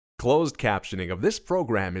Closed captioning of this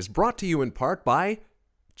program is brought to you in part by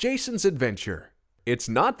Jason's Adventure. It's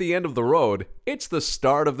not the end of the road, it's the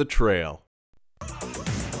start of the trail.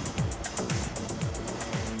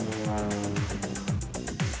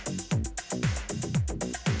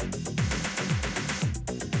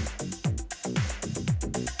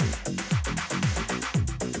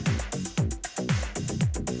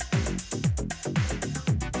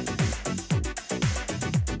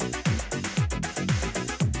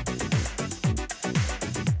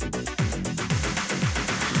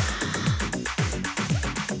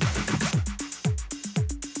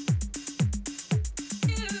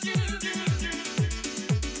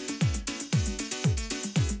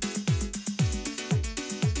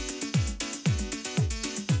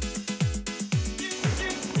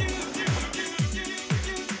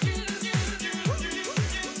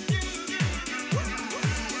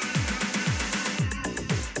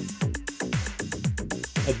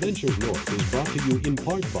 Adventures North is brought to you in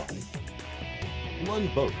part by One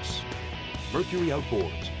Boats, Mercury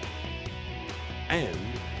Outboards, and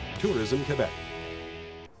Tourism Quebec.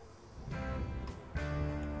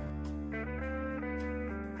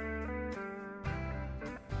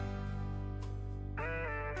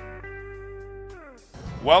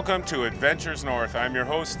 Welcome to Adventures North. I'm your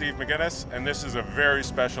host, Steve MacInnis, and this is a very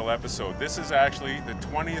special episode. This is actually the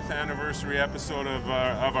 20th anniversary episode of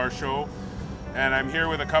our show. And I'm here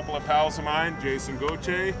with a couple of pals of mine, Jason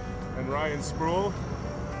Gauthier and Ryan Sproule.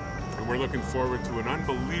 And we're looking forward to an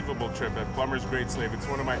unbelievable trip at Plummer's Great Slave. It's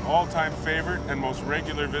one of my all-time favorite and most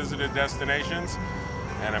regular visited destinations.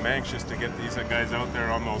 And I'm anxious to get these guys out there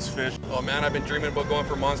on those fish. Oh man, I've been dreaming about going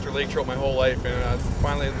for monster lake trout my whole life. And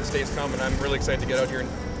finally this day's come, and I'm really excited to get out here and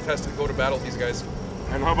test and go to battle with these guys.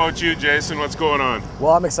 And how about you, Jason? What's going on?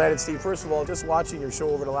 Well, I'm excited, Steve. First of all, just watching your show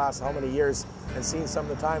over the last how many years and seeing some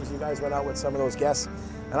of the times you guys went out with some of those guests.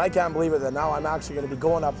 And I can't believe it that now I'm actually going to be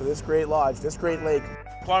going up to this great lodge, this great lake.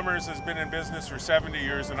 Plumbers has been in business for 70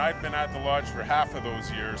 years, and I've been at the lodge for half of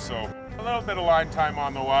those years. So a little bit of line time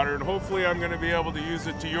on the water, and hopefully I'm going to be able to use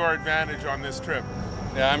it to your advantage on this trip.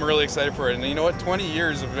 Yeah, I'm really excited for it. And you know what? 20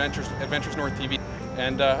 years of Adventures North TV.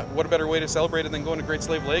 And what a better way to celebrate it than going to Great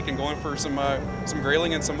Slave Lake and going for some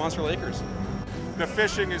grayling and some monster lakers. The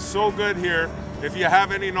fishing is so good here. If you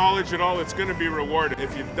have any knowledge at all, it's going to be rewarded.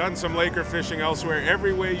 If you've done some laker fishing elsewhere,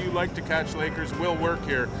 every way you like to catch lakers will work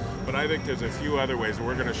here. But I think there's a few other ways, and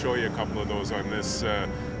we're going to show you a couple of those on this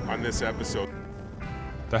episode.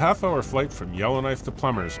 The half-hour flight from Yellowknife to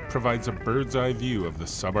Plumbers provides a bird's-eye view of the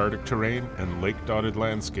subarctic terrain and lake-dotted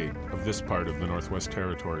landscape of this part of the Northwest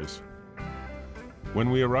Territories. When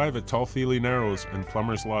we arrive at Tallfeely Narrows and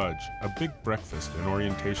Plumbers Lodge, a big breakfast and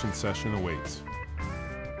orientation session awaits.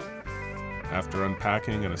 After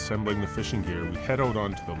unpacking and assembling the fishing gear, we head out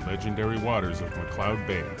onto the legendary waters of McLeod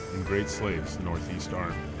Bay in Great Slave's northeast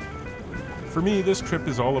arm. For me, this trip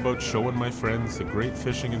is all about showing my friends the great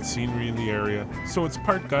fishing and scenery in the area, so it's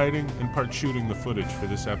part guiding and part shooting the footage for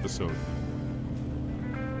this episode.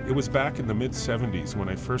 It was back in the mid-70s when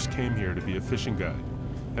I first came here to be a fishing guide.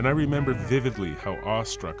 And I remember vividly how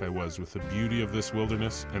awestruck I was with the beauty of this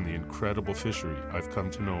wilderness and the incredible fishery I've come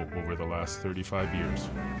to know over the last 35 years.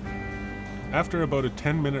 After about a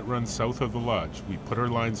 10-minute run south of the lodge, we put our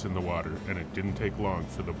lines in the water, and it didn't take long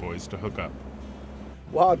for the boys to hook up.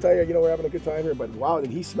 Wow, I'll tell you, we're having a good time here, but wow,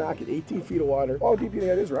 did he smack it 18 feet of water. How deep do you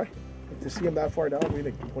think that is, right? To see him that far down, maybe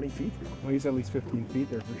like 20 feet. Well, he's at least 15 feet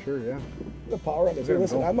there for sure, yeah. The power on this. Hey,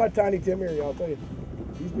 listen, I'm not Tiny Tim here, I'll tell you.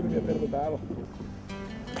 He's going to be a bit of a battle.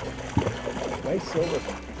 Nice silver.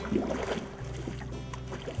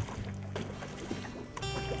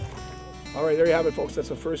 All right, there you have it, folks. That's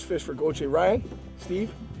the first fish for Gauthier. Ryan,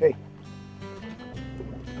 Steve, hey.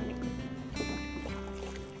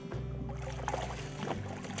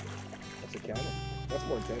 That's a cannon. That's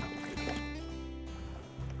more intense.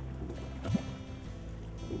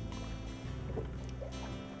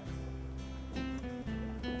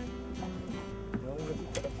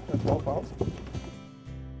 That's 12 pounds.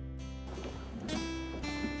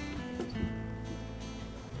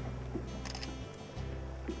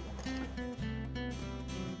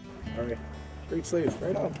 All right, Great Slave,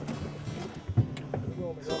 right on. A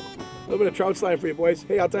little bit of trout slime for you boys.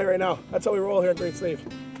 Hey, I'll tell you right now, that's how we roll here in Great Slave.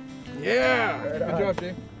 Yeah! Right Good on. job,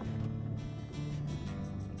 Jay.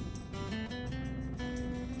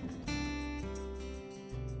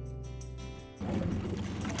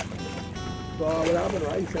 What happened,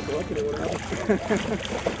 right? You kept looking at what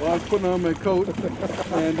happened. Well, I was putting on my coat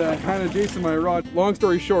and handed Jason my rod. Long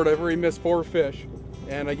story short, I've already missed 4 fish,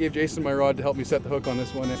 and I gave Jason my rod to help me set the hook on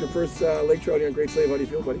this one. It's your first lake trout here in Great Slave. How do you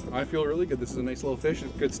feel, buddy? I feel really good. This is a nice little fish.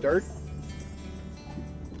 It's a good start.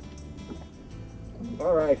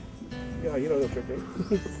 All right. Yeah, you know the trick, eh?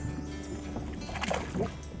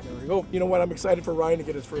 There we go. You know what? I'm excited for Ryan to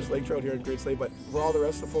get his first lake trout here in Great Slave, but for all the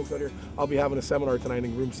rest of the folks out here, I'll be having a seminar tonight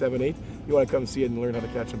in room 7-8. You want to come see it and learn how to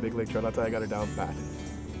catch some big lake trout. I'll tell you, I got it down pat.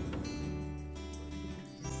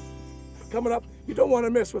 Coming up, you don't want to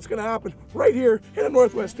miss what's going to happen right here in the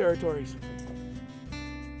Northwest Territories.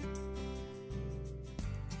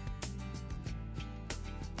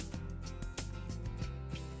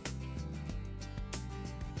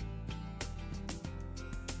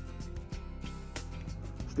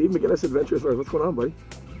 Steve MacInnis, Adventures North. What's going on, buddy?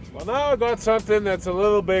 Well, now I got something that's a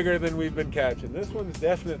little bigger than we've been catching. This one's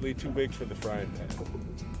definitely too big for the frying pan.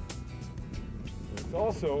 It's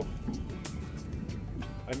also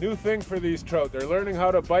a new thing for these trout. They're learning how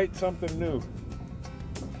to bite something new.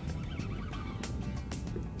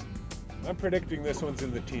 I'm predicting this one's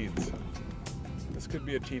in the teens. This could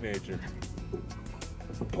be a teenager.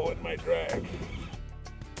 Pulling my drag.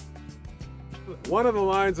 One of the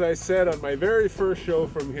lines I said on my very first show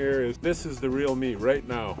from here is, this is the real me right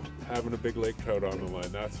now, having a big lake trout on the line.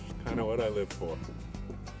 That's kind of what I live for.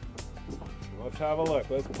 Let's have a look.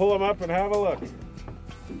 Let's pull them up and have a look.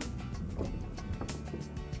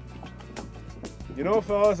 You know,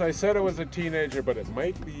 fellas, I said it was a teenager, but it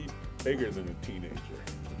might be bigger than a teenager.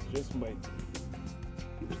 It just might be.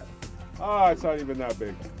 Ah, it's not even that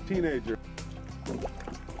big. Teenager.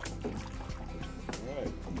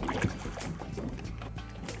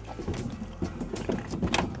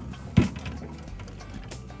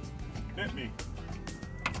 Hit me.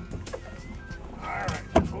 All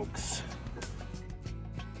right, folks.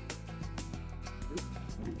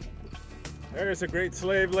 There's a Great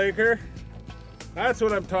Slave Laker. That's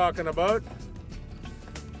what I'm talking about.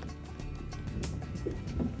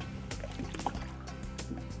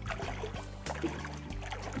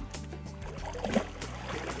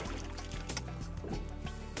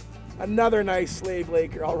 Another nice slave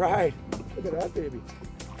laker. All right. Look at that baby.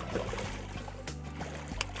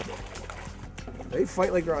 They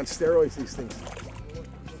fight like they're on steroids, these things.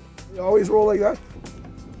 You always roll like that?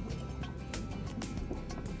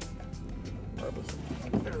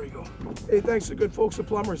 There we go. Hey, thanks to good folks at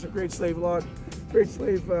Plumbers at Great Slave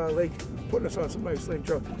Lake, putting us on some nice lake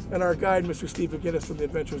trout. And our guide, Mr. Steve MacInnis from the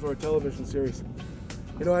Adventures North television series.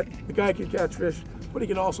 You know what? The guy can catch fish, but he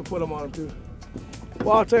can also put them on them too.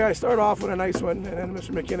 Well, I'll tell you, I start off with a nice one, and then Mr.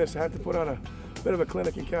 MacInnis had to put on a bit of a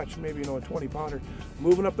clinic and catch maybe, a 20-pounder.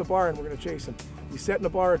 Moving up the bar, and we're going to chase him. He's setting the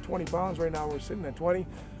bar at 20 pounds right now. We're sitting at 20.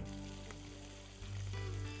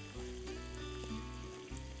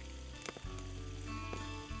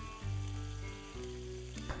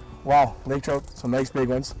 Wow, lake trout, some nice big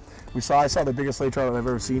ones. I saw the biggest lake trout I've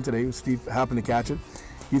ever seen today. Steve happened to catch it.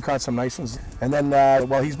 You caught some nice ones. And then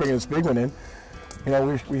while he's bringing this big one in,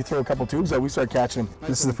 we throw a couple tubes out, we start catching them.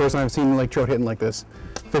 This is the first time I've seen lake trout hitting like this.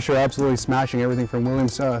 Fish are absolutely smashing everything from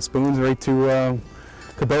Williams spoons right to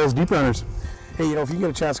Cabela's deep runners. Hey, if you get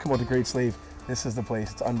a chance to come out to Great Slave, this is the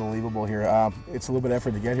place. It's unbelievable here. It's a little bit of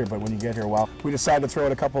effort to get here, but when you get here, wow. We decided to throw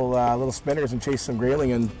out a couple little spinners and chase some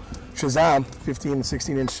grayling, and Shazam, 15 and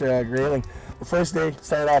 16-inch grayling. The first day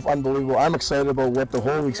started off unbelievable. I'm excited about what the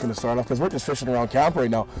whole week's going to start off, because we're just fishing around camp right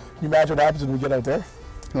now. Can you imagine what happens when we get out there?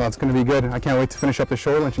 Well, it's going to be good. I can't wait to finish up the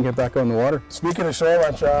shore lunch and get back out in the water. Speaking of shore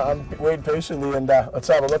lunch, I'm waiting patiently, and let's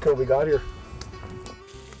have a look at what we got here.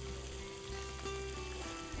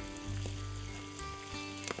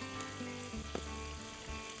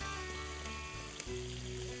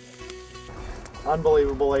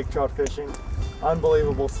 Unbelievable lake trout fishing,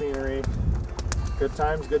 unbelievable scenery, good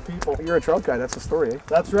times, good people. You're a trout guy, that's the story, eh?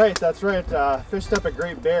 That's right, that's right. Fished up a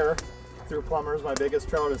Great Bear through Plumbers. My biggest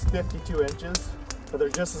trout is 52 inches, but they're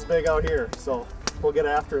just as big out here, so we'll get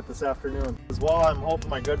after it this afternoon. As well, I'm hoping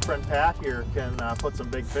my good friend Pat here can put some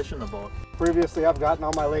big fish in the boat. Previously, I've gotten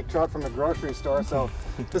all my lake trout from the grocery store, so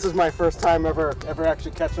this is my first time ever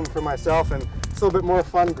actually catching them for myself, and it's a little bit more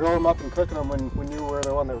fun growing them up and cooking them when you were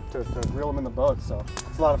the one to reel them in the boat, so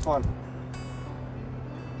it's a lot of fun.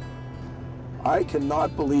 I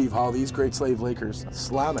cannot believe how these Great Slave Lakers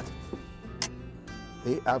slam it.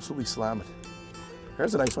 They absolutely slam it.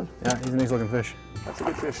 There's a nice one. Yeah, he's a nice looking fish. That's a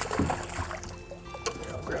good fish.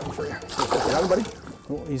 Here, I'll grab him for you. You got him, buddy?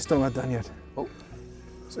 Oh, he's still not done yet. Oh,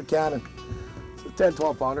 it's a cannon. It's a 10,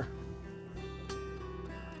 12 pounder.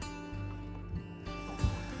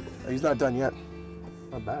 He's not done yet.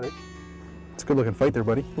 Not bad, eh? It's a good looking fight there,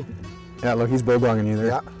 buddy. Yeah, look, he's bulldogging you there.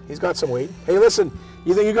 Yeah, he's got some weight. Hey, listen,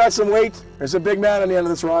 you think you got some weight? There's a big man on the end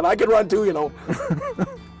of this rod. I could run too,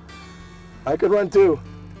 I could run too.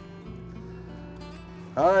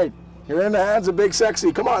 All right, you're in the hands of Big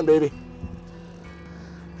Sexy. Come on, baby.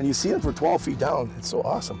 And you see them for 12 feet down. It's so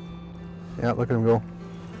awesome. Yeah, look at him go.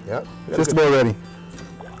 Yeah. Just about ready.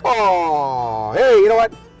 Oh, hey, you know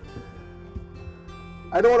what?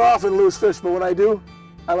 I don't often lose fish, but when I do,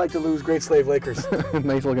 I like to lose Great Slave Lakers.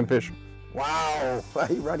 Nice looking fish. Wow.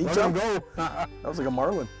 He jumped. Go. That was like a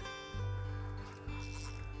marlin.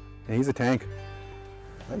 Yeah, he's a tank.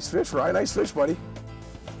 Nice fish, Ryan. Nice fish, buddy.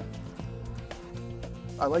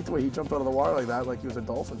 I like the way he jumped out of the water like that, like he was a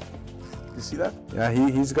dolphin. You see that? Yeah,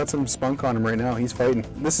 he's got some spunk on him right now. He's fighting.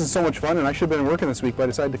 This is so much fun, and I should have been working this week, but I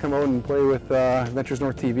decided to come out and play with Adventures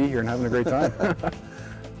North TV here and having a great time.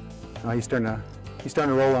 He's starting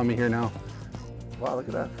to roll on me here now. Wow, look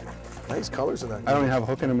at that. Nice colors in that. I don't even have a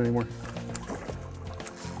hook in him anymore.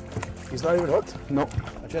 He's not even hooked? Nope.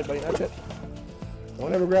 Not yet, buddy, not yet.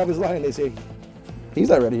 Don't ever grab his line, they say. He's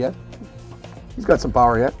not ready yet. He's got some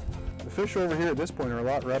power yet. The fish over here at this point are a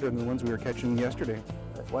lot redder than the ones we were catching yesterday.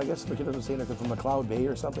 Well, I guess MacInnis was saying they're from McLeod Bay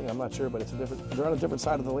or something. I'm not sure, but they're on a different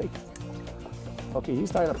side of the lake. Okay, he's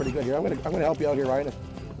tying up pretty good here. I'm gonna help you out here, Ryan.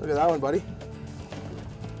 Look at that one, buddy.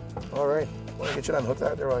 All right. Want to get you to unhook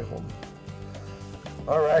that? There, Ryan. Hold.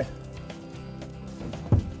 All right.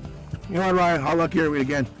 You know what, Ryan? How lucky are we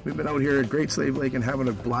again? We've been out here at Great Slave Lake and having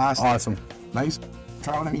a blast. Awesome. Nice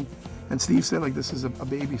trout. I mean, and Steve said like this is a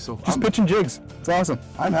baby, so just pitching jigs. It's awesome.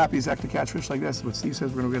 I'm happy as heck to catch fish like this, but Steve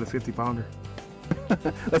says we're gonna get a 50-pounder.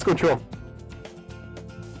 Let's go troll.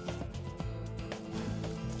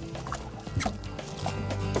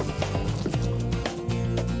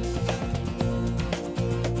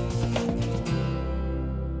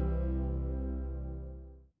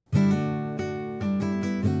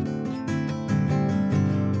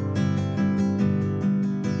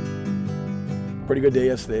 Pretty good day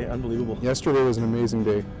yesterday, unbelievable. Yesterday was an amazing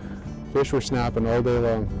day. Fish were snapping all day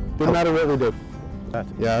long. Didn't matter what we did.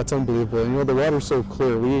 Yeah, it's unbelievable. And, you know, the water's so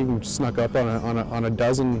clear. We even snuck up on a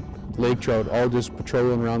dozen lake trout, all just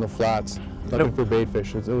patrolling around the flats, looking for bait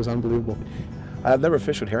fish. It was unbelievable. I've never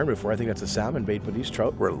fished with herring before. I think that's a salmon bait, but these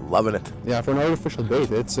trout were loving it. Yeah, for an artificial bait,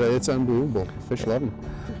 it's unbelievable. Fish love them.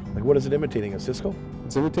 Like, what is it imitating? A Cisco?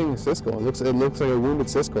 It's imitating a Cisco. It looks like a wounded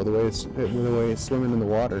Cisco the way it's swimming in the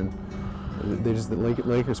water, and the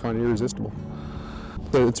Lakers find it irresistible.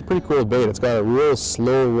 So it's a pretty cool bait. It's got a real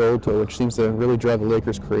slow roll to it, which seems to really drive the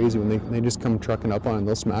Lakers crazy when they just come trucking up on it and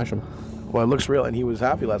they'll smash them. Well, it looks real, and he was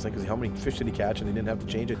happy last night because how many fish did he catch and he didn't have to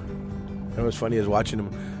change it. And what was funny is watching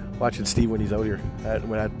Steve when he's out here.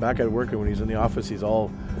 Back at work and when he's in the office, he's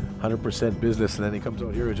all 100% business, and then he comes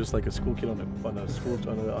out here just like a school kid on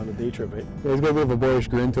a day trip. Eh? Yeah, he's got a bit of a boyish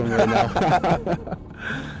grin to him right now.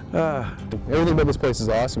 Everything about this place is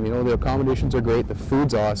awesome. You know, the accommodations are great, the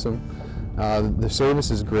food's awesome. The service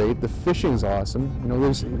is great. The fishing's awesome.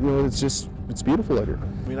 It's beautiful out here.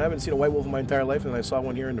 I mean, I haven't seen a white wolf in my entire life, and I saw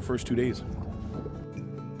one here in the first 2 days.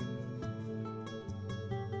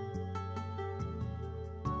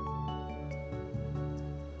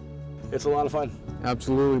 It's a lot of fun.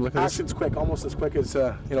 Absolutely. Look at Action's quick, almost as quick as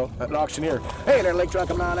an auctioneer. Hey, there, Lake Trout,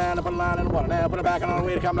 come down and put a line in the water now, put it back on the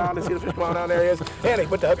way to come down to see the fish come on down. There he is. And he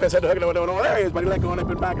put the hook, I said the hook, no, there he is, buddy. Let go and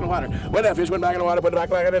put it back in the water. When that fish went back in the water, put it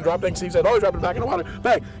back in and dropped it. Steve said, oh, he dropped it back in the water.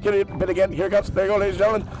 Back, get it, bit again. Here it comes. There you go, ladies and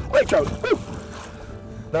gentlemen. Lake Trout. Woo!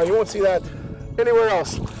 Now, you won't see that anywhere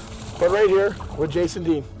else, but right here with Jason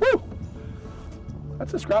Dean. Woo!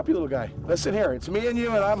 That's a scrappy little guy. Listen here, it's me and you,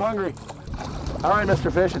 and I'm hungry. All right,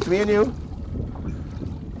 Mr. Fish, it's me and you.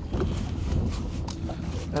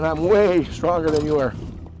 And I'm way stronger than you are.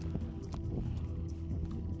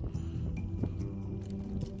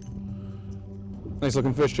 Nice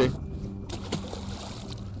looking fish, Jay.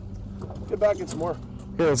 Get back and some more.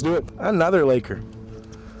 Here, let's do it. Another Laker.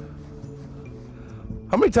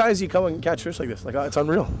 How many times do you come and catch fish like this? Like, it's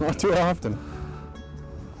unreal. Not too often.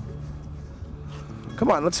 Come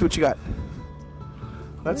on, let's see what you got.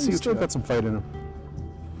 Let's see what you got some fight in him.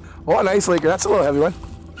 Oh, a nice Laker. That's a little heavy one.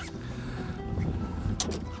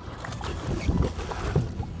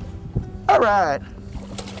 All right.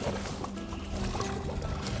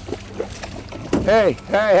 Hey.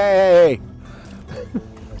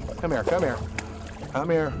 Come here.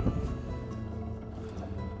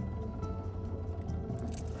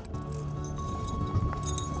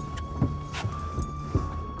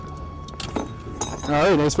 All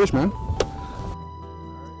right, nice fish, man.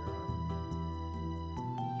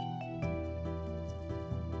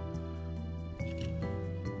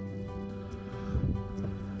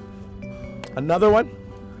 Another one?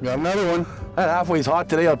 Got another one. That halfway's hot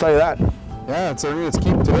today, I'll tell you that. Yeah, it's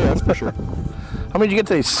keeping today, that's for sure. How many did you get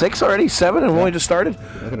today? 6 already? 7? And we only just started?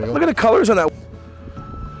 Look at the colors on that.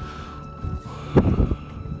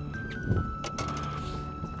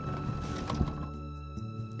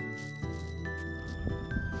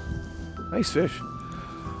 Nice fish.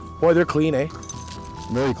 Boy, they're clean, eh?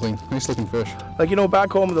 Very clean. Nice looking fish. Like, you know, back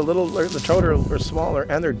home the trout are smaller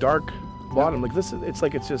and they're dark bottom. Like this, it's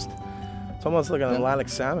almost like an Atlantic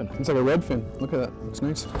salmon. It's like a redfin. Look at that. It's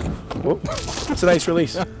nice. Whoop. It's a nice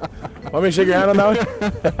release. Want me to shake your hand on that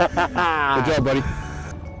one? Good job, buddy.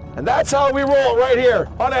 And that's how we roll right here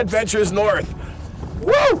on Adventures North.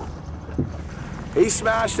 Woo! He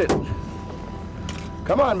smashed it.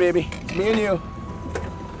 Come on, baby. Me and you.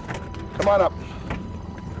 Come on up.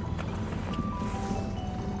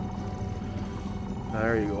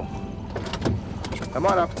 There you go. Come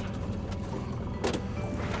on up.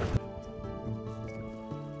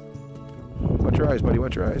 Watch your eyes, buddy.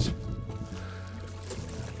 Watch your eyes.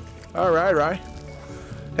 All right, Ryan.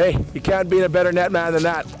 Hey, you can't beat a better net man than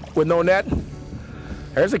that. With no net,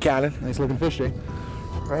 there's a cannon. Nice looking fish, eh?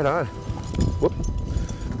 Right on. Whoop.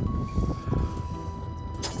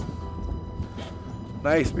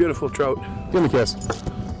 Nice, beautiful trout. Give me a kiss.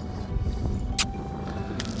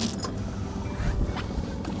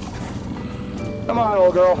 Come on,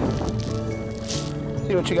 old girl.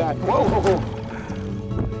 See what you got. Whoa, whoa, whoa.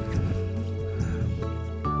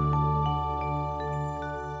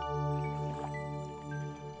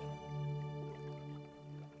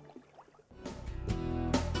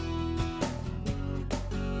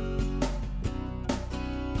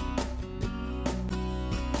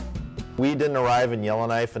 We didn't arrive in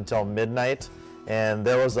Yellowknife until midnight, and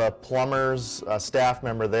there was a plumber's staff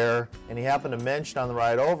member there, and he happened to mention on the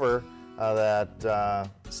ride over that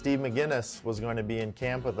Steve MacInnis was going to be in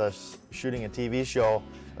camp with us shooting a TV show,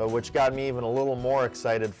 which got me even a little more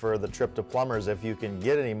excited for the trip to Plumbers, if you can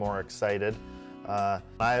get any more excited. I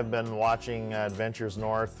have been watching Adventures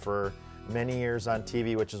North for many years on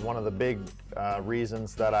TV, which is one of the big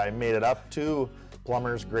reasons that I made it up to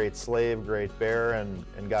Plumbers, Great Slave, Great Bear, and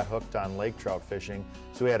got hooked on lake trout fishing.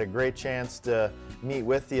 So we had a great chance to meet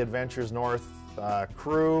with the Adventures North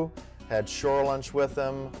crew, had shore lunch with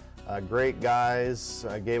them, great guys,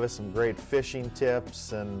 gave us some great fishing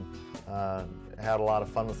tips, and had a lot of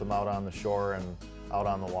fun with them out on the shore and out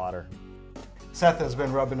on the water. Seth has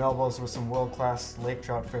been rubbing elbows with some world-class lake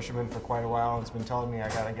trout fishermen for quite a while and has been telling me I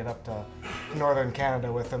gotta get up to northern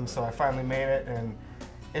Canada with him, so I finally made it, and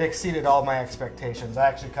it exceeded all my expectations. I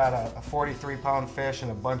actually caught a 43-pound fish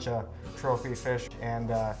and a bunch of trophy fish, and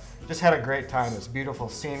just had a great time. It's beautiful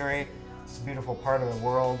scenery, it's a beautiful part of the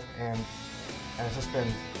world, and it's just been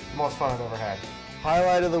the most fun I've ever had.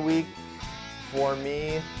 Highlight of the week for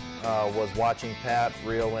me was watching Pat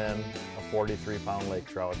reel in a 43-pound lake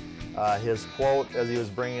trout. His quote as he was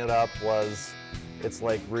bringing it up was, "It's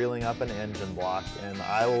like reeling up an engine block," and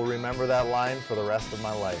I will remember that line for the rest of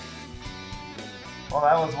my life. Well,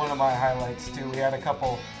 that was one of my highlights too. We had a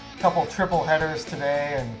couple triple headers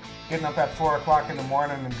today, and getting up at 4 o'clock in the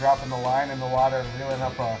morning and dropping the line in the water and reeling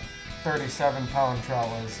up a 37-pound trout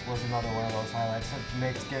was another one of those highlights. It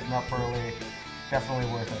makes getting up early definitely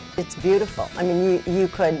worth it. It's beautiful. I mean, you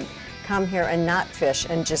could come here and not fish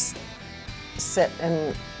and just sit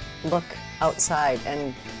and look outside,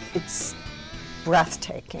 and it's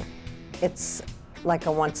breathtaking. It's like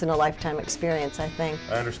a once-in-a-lifetime experience, I think.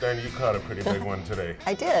 I understand you caught a pretty big one today.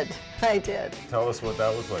 I did. Tell us what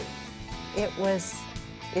that was like. It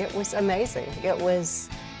was amazing. It was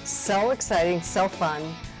so exciting, so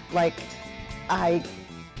fun. Like, I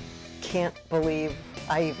can't believe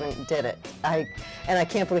I even did it. And I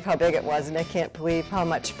can't believe how big it was, and I can't believe how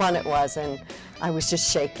much fun it was, and I was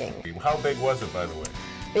just shaking. How big was it, by the way?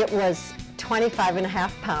 It was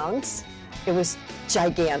 25.5 pounds. It was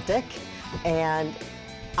gigantic, and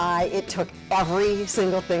it took every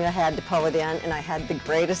single thing I had to pull it in, and I had the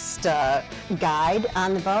greatest guide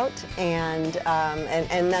on the boat, and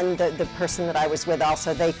then the person that I was with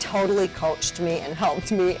also, they totally coached me and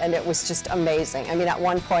helped me, and it was just amazing. I mean, at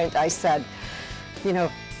one point I said, you know,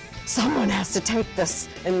 someone has to take this,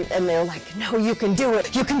 and they're like, no, you can do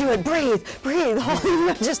it, breathe,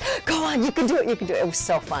 just go on, you can do it. It was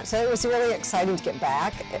so fun. So it was really exciting to get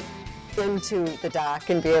back into the dock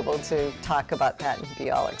and be able to talk about that and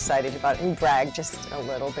be all excited about it and brag just a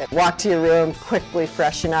little bit. Walk to your room, quickly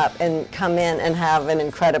freshen up, and come in and have an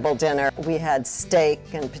incredible dinner. We had steak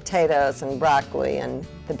and potatoes and broccoli and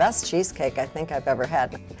the best cheesecake I think I've ever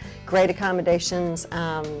had. Great accommodations,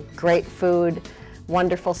 great food,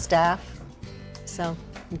 wonderful staff, so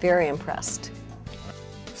very impressed.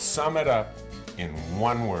 Sum it up in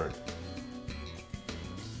one word.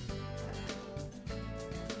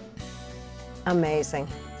 Amazing.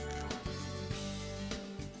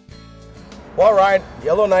 Well, Ryan,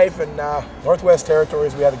 Yellowknife and Northwest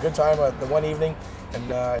Territories, we had a good time the one evening,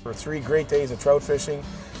 and for 3 great days of trout fishing.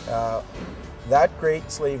 That Great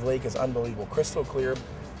Slave Lake is unbelievable, crystal clear.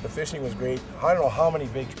 The fishing was great. I don't know how many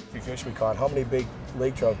big fish we caught, how many big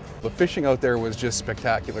lake trout. The fishing out there was just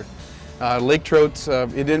spectacular. Lake trout,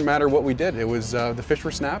 it didn't matter what we did. It was the fish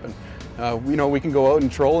were snapping. You know, we can go out and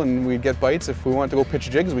troll and we'd get bites. If we wanted to go pitch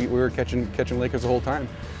jigs, we were catching Lakers the whole time.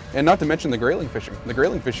 And not to mention the grayling fishing. The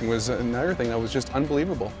grayling fishing was another thing that was just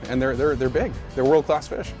unbelievable. And they're big. They're world-class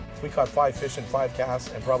fish. We caught 5 fish in 5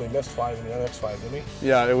 casts and probably missed 5 in the next 5, didn't we?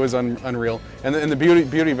 Yeah, it was unreal. And the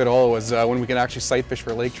beauty of it all was when we can actually sight fish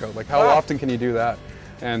for lake trout. Like, how often can you do that?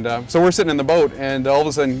 And so we're sitting in the boat, and all of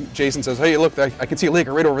a sudden Jason says, "Hey, look, I can see a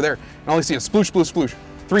laker right over there." And all I see is sploosh, sploosh, sploosh.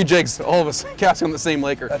 3 jigs, all of us casting on the same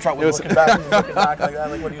laker. That trout was looking back like that.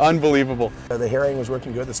 Like, what do you unbelievable. The herring was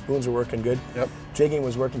working good, the spoons were working good, Yep. jigging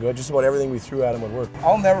was working good, just about everything we threw at him would work.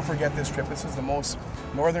 I'll never forget this trip. This is the most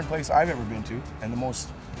northern place I've ever been to, and the most,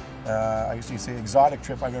 I guess you'd say, exotic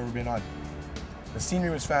trip I've ever been on. The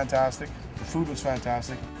scenery was fantastic, the food was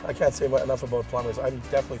fantastic. I can't say enough about Plumbers. I'm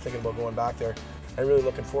definitely thinking about going back there. I'm really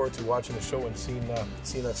looking forward to watching the show and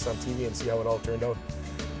seeing us on TV and see how it all turned out.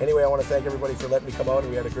 Anyway, I want to thank everybody for letting me come out, and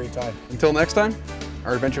we had a great time. Until next time,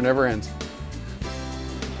 our adventure never ends.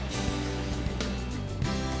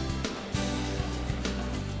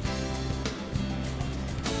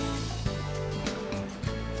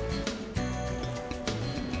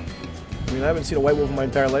 I mean, I haven't seen a white wolf in my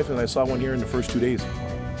entire life, and I saw one here in the first 2 days.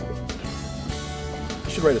 I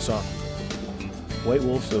should write a song. White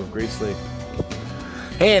Wolves of Great Slave.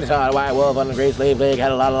 Hey, I saw a white wolf on the Great Slave Lake,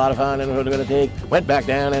 had a lot of fun, and what we're going to take. Went back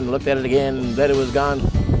down and looked at it again, and bet it was gone.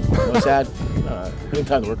 It was sad. Good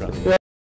time to work on it.